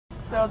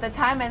So the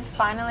time has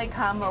finally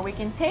come where we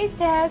can taste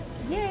test.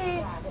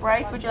 Yay!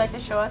 Bryce, would you like to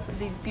show us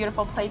these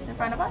beautiful plates in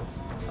front of us?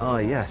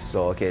 Yes.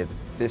 So, okay,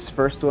 this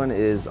first one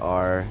is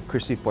our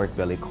crispy pork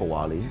belly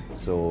kawali.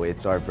 So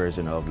it's our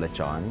version of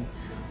lechon.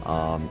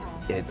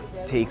 It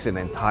takes an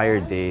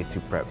entire day to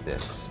prep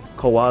this.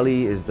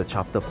 Kawali is the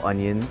chopped up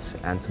onions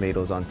and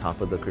tomatoes on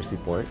top of the crispy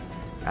pork,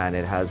 and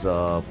it has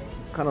a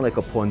kind of like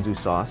a ponzu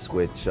sauce,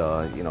 which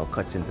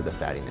cuts into the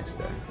fattiness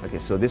there. Okay,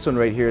 so this one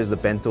right here is the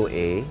bento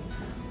A.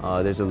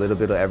 There's a little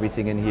bit of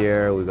everything in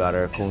here. We got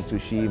our kon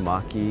sushi,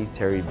 maki,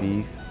 terry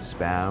beef,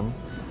 spam,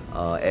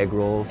 egg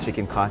roll,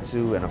 chicken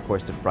katsu, and of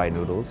course the fried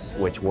noodles,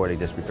 which Wardy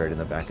just prepared in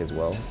the back as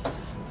well.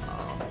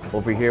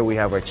 Over here we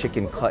have our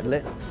chicken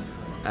cutlet.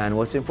 And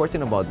what's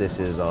important about this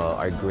is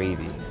our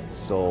gravy.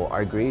 So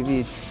our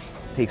gravy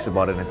takes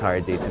about an entire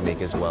day to make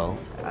as well.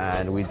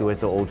 And we do it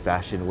the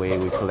old-fashioned way.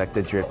 We collect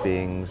the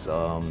drippings,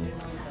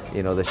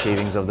 the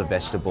shavings of the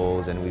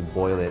vegetables, and we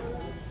boil it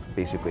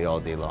basically all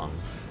day long.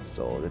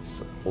 So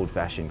that's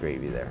old-fashioned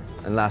gravy there.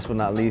 And last but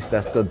not least,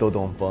 that's the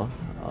dodompa.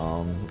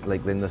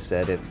 Like Linda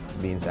said, it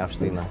means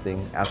absolutely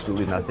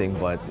nothing,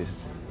 but this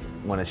is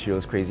one of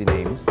Shiro's crazy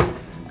names.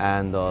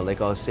 And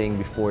like I was saying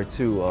before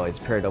too, it's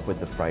paired up with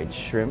the fried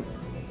shrimp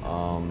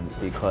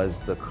because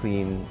the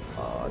clean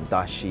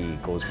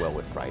dashi goes well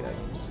with fried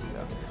items.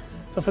 Yeah.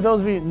 So for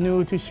those of you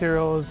new to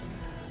Shiro's,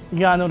 you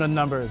gotta know the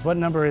numbers. What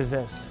number is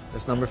this?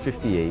 That's number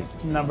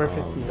 58. Number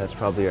 58. That's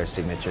probably our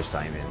signature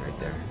Saimin right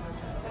there.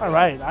 All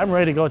right, I'm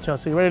ready to go,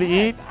 Chelsea. You ready to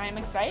eat? I'm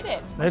excited.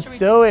 Let's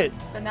do it.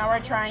 So now we're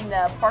trying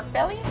the pork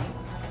belly.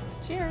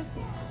 Cheers.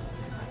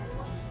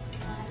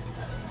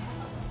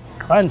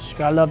 Crunch,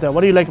 gotta love that.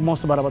 What do you like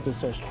most about this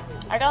dish?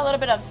 I got a little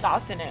bit of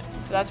sauce in it,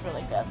 so that's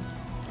really good.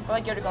 I feel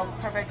like you're to go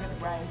perfect with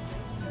rice.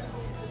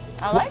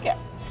 I like it.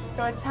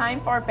 So it's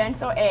time for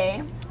bento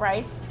A.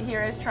 Bryce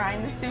here is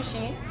trying the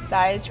sushi.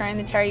 Sai is trying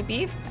the terry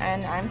beef,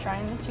 and I'm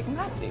trying the chicken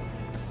katsu.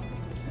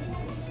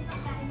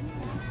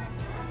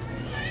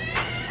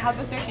 How's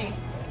the sushi?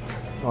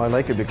 Oh, I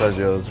like it because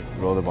it was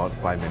rolled about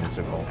 5 minutes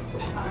ago.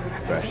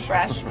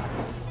 Fresh.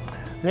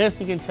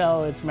 This, you can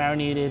tell it's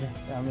marinated.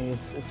 I mean,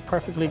 it's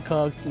perfectly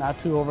cooked, not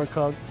too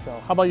overcooked. So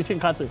how about your chicken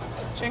katsu?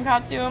 Chicken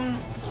katsu,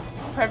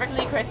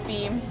 perfectly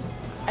crispy.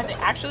 I think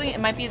actually it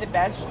might be the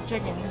best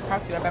chicken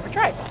katsu I've ever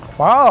tried.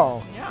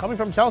 Wow, Yeah. coming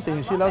from Chelsea,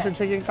 she loves her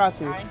chicken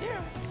katsu. I do.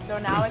 So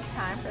now it's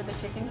time for the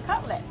chicken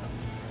cutlet.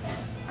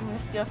 I'm gonna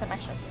steal some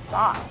extra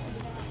sauce,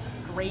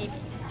 gravy.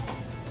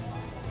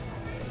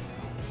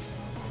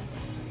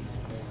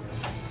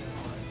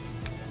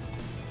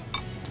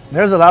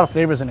 There's a lot of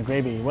flavors in the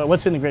gravy.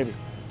 What's in the gravy?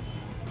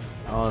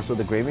 So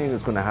the gravy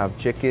is going to have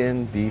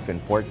chicken, beef,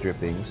 and pork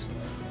drippings.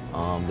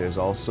 There's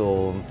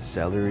also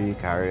celery,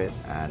 carrot,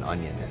 and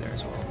onion in there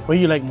as well. What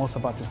do you like most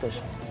about this dish?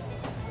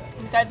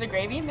 Besides the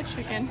gravy, the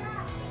chicken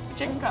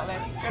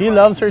cutlet. She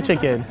loves her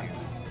chicken.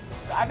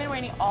 So I've been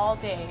waiting all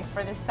day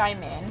for this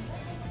Saimin,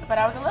 but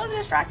I was a little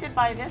distracted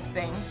by this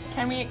thing.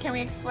 Can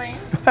we explain?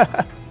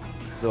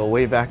 So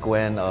way back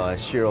when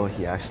Shiro,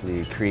 he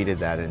actually created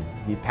that and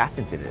he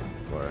patented it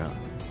for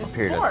a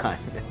period of time.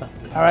 Yeah.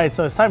 All right,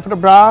 so it's time for the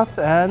broth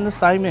and the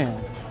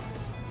Saimin.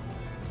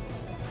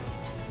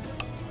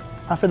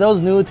 For those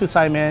new to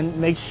Saimin,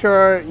 make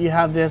sure you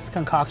have this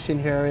concoction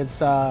here.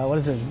 It's, what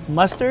is this,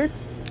 mustard?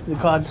 Is it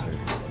called?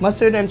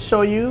 Mustard and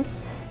shoyu.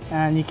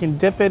 And you can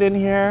dip it in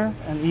here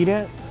and eat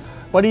it.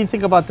 What do you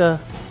think about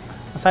the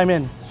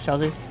Saimin,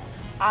 Chelsea?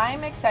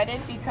 I'm excited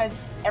because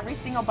every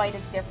single bite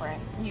is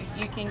different.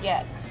 You can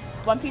get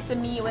one piece of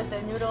meat with the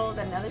noodles,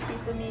 another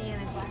piece of meat, and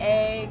there's the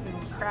eggs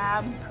and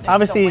crab.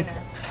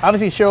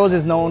 Obviously, Shiro's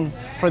is known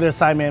for their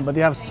Saimin, but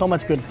they have so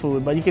much good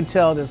food. But you can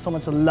tell there's so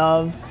much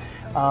love.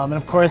 And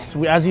of course,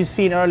 as you've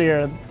seen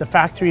earlier, the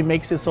factory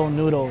makes its own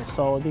noodles.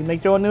 So they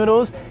make their own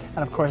noodles, and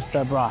of course,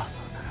 the broth.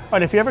 All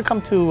right, if you ever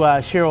come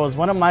to Shiro's,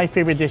 one of my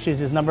favorite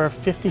dishes is number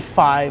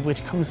 55,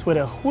 which comes with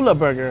a hula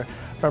burger.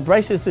 But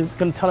Bryce is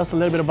going to tell us a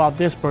little bit about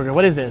this burger.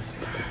 What is this?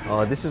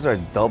 This is our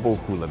double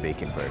hula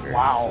bacon burger.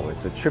 Wow. So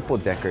it's a triple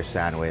decker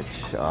sandwich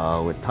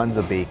with tons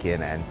of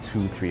bacon and 2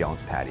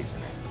 3-ounce patties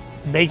in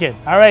it. Bacon.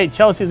 All right,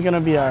 Chelsea's going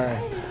to be our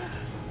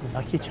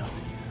lucky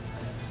Chelsea.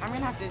 I'm going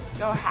to have to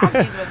go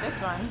halfsies with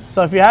this one.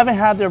 So if you haven't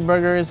had their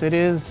burgers, it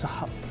is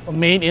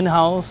made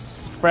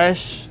in-house,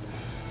 fresh.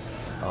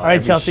 All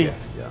right, Chelsea,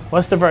 shift, yeah.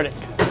 What's the verdict?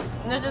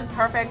 This is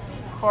perfect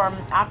for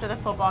after the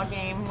football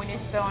game when you're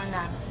still in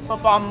that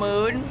football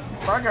mood.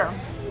 Burger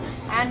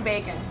and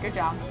bacon. Good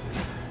job.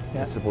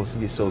 Yeah. It's supposed to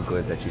be so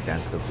good that you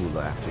dance the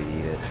hula after you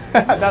eat it.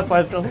 That's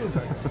why it's called hula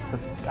burger.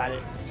 Got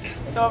it.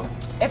 So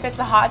if it's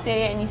a hot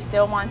day and you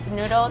still want some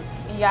noodles,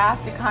 you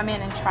have to come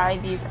in and try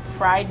these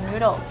fried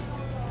noodles.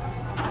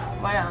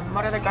 What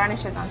are the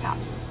garnishes on top?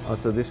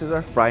 So this is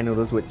our fried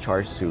noodles with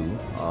char siu.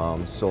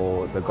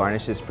 So the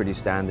garnish is pretty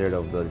standard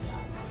of the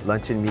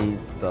luncheon meat,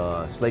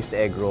 the sliced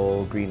egg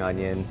roll, green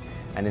onion,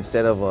 and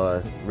instead of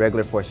a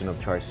regular portion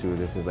of char siu,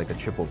 this is like a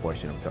triple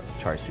portion of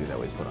char siu that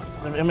we put on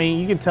top. I mean,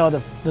 you can tell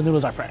the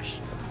noodles are fresh.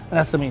 And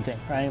that's the main thing,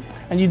 right?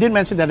 And you did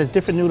mention that it's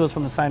different noodles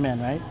from the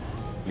Saimin, right?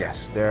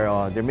 Yes,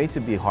 they're made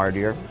to be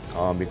hardier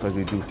because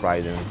we do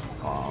fry them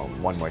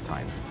one more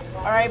time.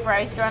 All right,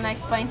 Bryce, do you want to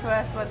explain to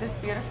us what this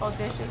beautiful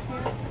dish is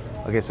here?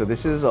 Okay, so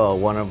this is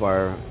one of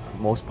our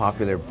most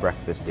popular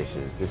breakfast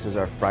dishes. This is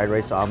our fried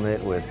rice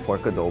omelet with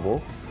pork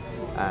adobo,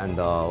 and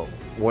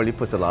Worley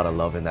puts a lot of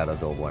love in that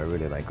adobo. I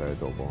really like our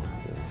adobo.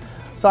 Yeah.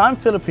 So I'm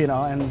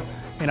Filipino, and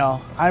you know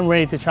I'm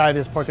ready to try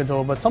this pork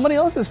adobo. But somebody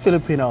else is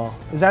Filipino.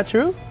 Is that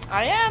true?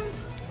 I am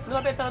a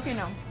little bit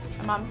Filipino.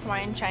 My mom's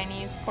Hawaiian,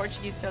 Chinese,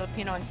 Portuguese,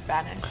 Filipino, and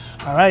Spanish.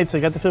 All right, so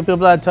you got the Filipino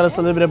blood. Tell us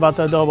a little bit about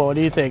the adobo. What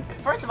do you think?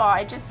 First of all,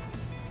 I just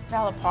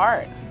fell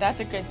apart.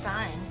 That's a good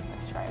sign.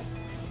 Let's try it.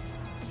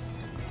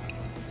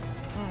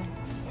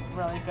 It's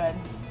really good.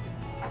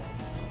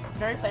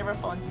 Very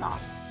flavorful and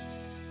soft.